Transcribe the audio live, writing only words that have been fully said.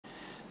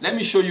let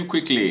me show you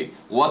quickly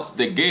what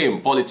the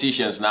game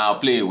politicians now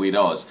play with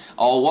us,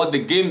 or what the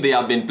game they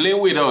have been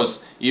playing with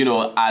us, you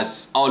know,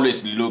 has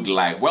always looked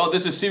like. Well,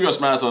 this is Serious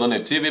Matters on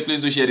ONIF TV.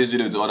 Please do share this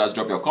video to others.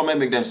 Drop your comment,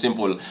 make them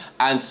simple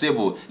and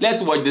civil.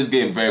 Let's watch this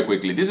game very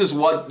quickly. This is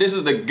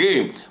the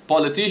game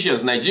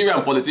politicians,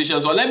 Nigerian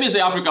politicians, or let me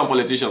say African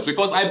politicians,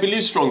 because I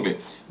believe strongly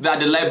that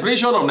the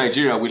liberation of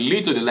Nigeria will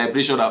lead to the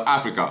liberation of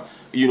Africa,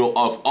 you know,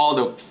 of all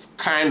the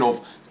kind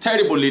of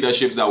terrible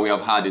leaderships that we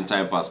have had in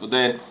time past. But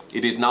then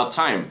it is now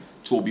time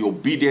to be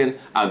obedient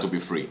and to be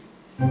free.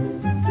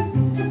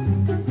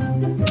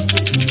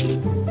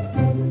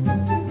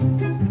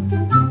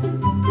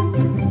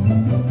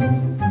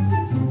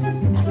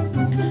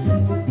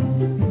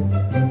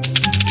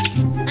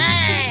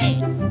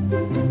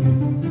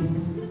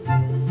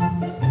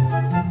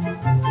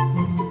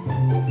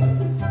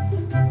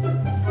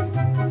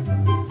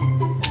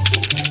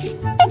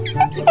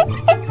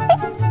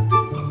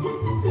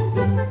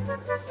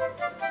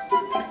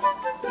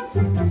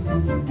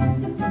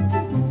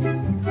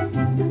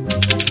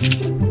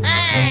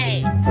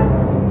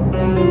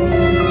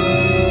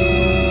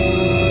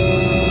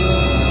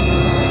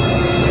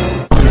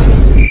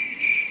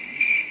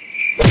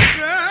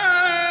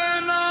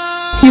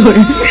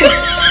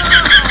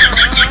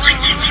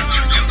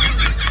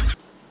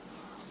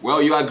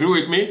 Well, you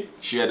agree with me?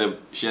 Share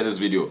this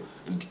video.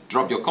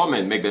 Drop your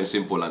comment, make them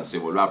simple and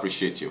civil. I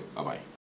appreciate you. Bye-bye.